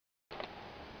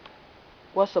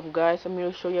What's up guys, I'm here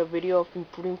to show you a video of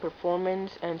improving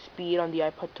performance and speed on the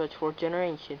iPod Touch 4th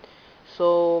generation.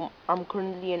 So I'm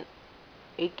currently an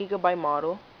 8 GB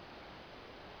model.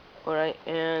 Alright,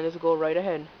 and let's go right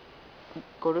ahead.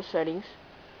 Go to settings,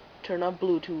 turn on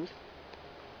Bluetooth,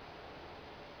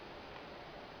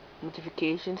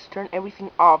 notifications, turn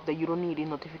everything off that you don't need in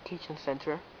notification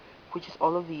center, which is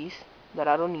all of these that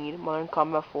I don't need. Modern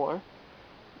Combat 4,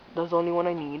 that's the only one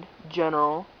I need.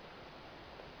 General,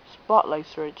 Spotlight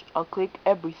search, I'll click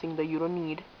everything that you don't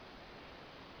need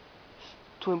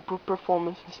to improve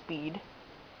performance and speed.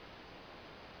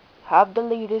 Have the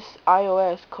latest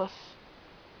iOS, cause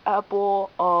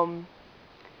Apple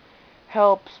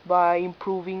helps by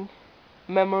improving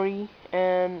memory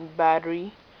and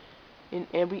battery in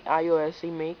every iOS they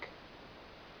make.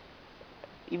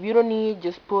 If you don't need,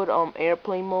 just put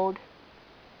airplane mode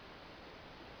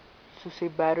to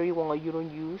save battery while you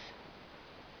don't use.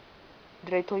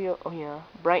 Did I tell you? Oh yeah.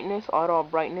 Brightness, auto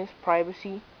brightness,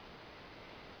 privacy,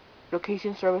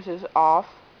 location services off.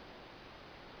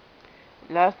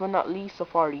 Last but not least,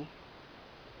 Safari.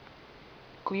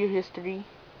 Clear history,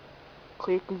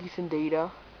 clear cookies and data,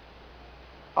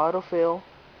 autofill,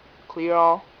 clear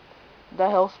all. That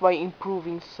helps by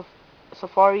improving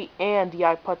Safari and the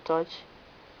iPod Touch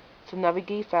to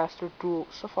navigate faster through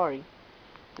Safari.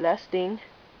 Last thing,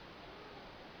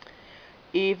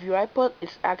 if your iPod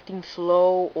is acting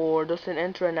slow or doesn't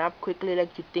enter an app quickly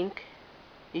like you think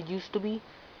it used to be,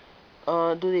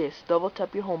 do this. Double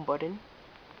tap your home button.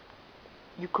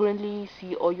 You currently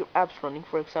see all your apps running.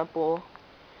 For example,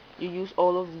 you use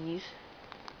all of these.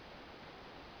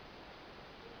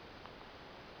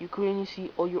 You currently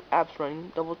see all your apps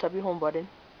running. Double tap your home button.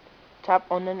 Tap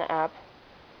on an app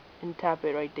and tap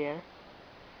it right there.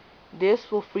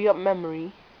 This will free up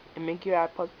memory and make your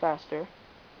iPod faster.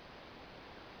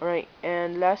 Alright,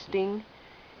 and last thing,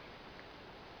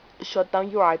 shut down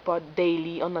your iPod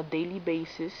daily on a daily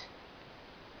basis.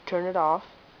 Turn it off.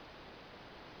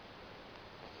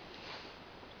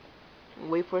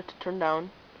 Wait for it to turn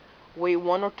down. Wait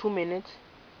 1 or 2 minutes.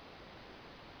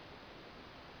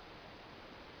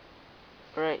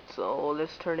 Alright, so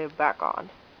let's turn it back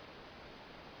on.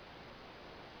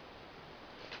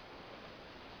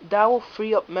 That will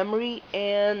free up memory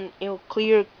and it will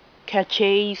clear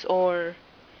caches or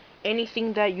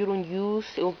anything that you don't use.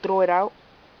 It will throw it out.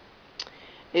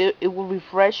 It will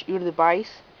refresh your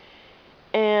device.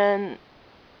 And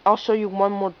I'll show you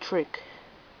one more trick.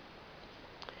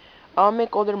 I'll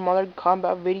make other Modern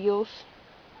Combat videos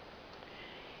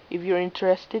if you're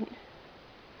interested.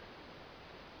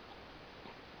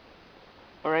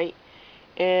 Alright,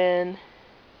 and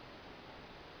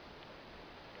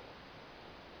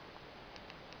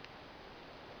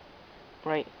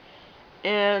right,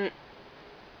 and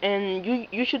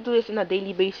you should do this on a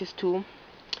daily basis too.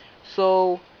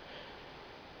 So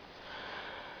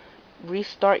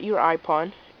restart your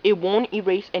iPod. It won't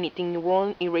erase anything. It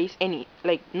won't erase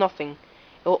nothing.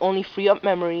 It will only free up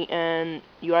memory and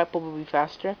your iPod will be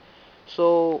faster.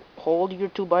 So hold your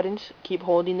two buttons, keep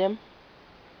holding them,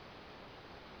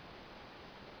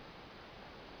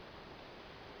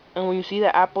 and when you see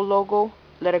the Apple logo,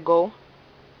 let it go.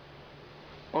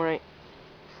 Alright.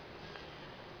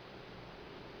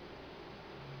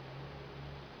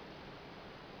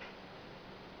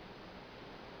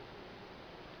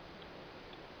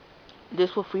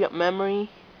 This will free up memory,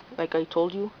 like I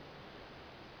told you.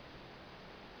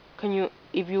 Can you,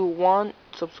 if you want,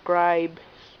 subscribe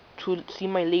to see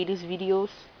my latest videos,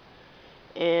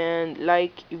 and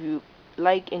like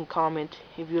and comment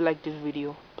if you like this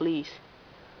video, please.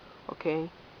 Okay,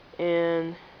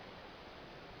 and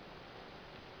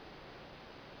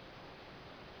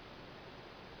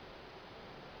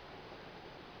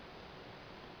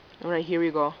alright, here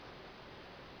we go.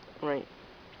 Alright.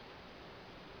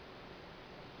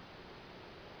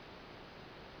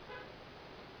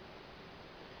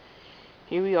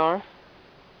 Here we are.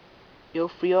 It'll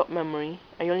free up memory.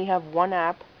 I only have one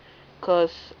app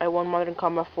because I want Modern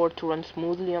Combat 4 to run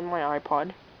smoothly on my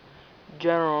iPod.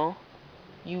 General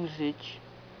usage.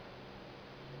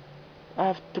 I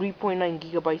have 3.9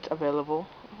 gigabytes available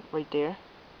right there.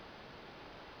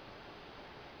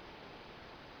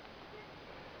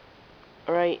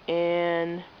 Alright,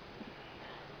 and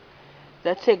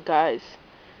that's it guys.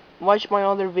 Watch my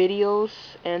other videos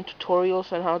and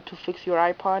tutorials on how to fix your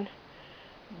iPod.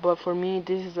 But for me,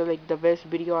 this is like the best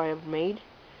video I have made.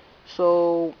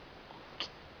 So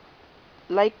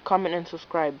like, comment, and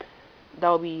subscribe. That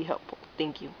will be helpful.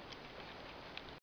 Thank you.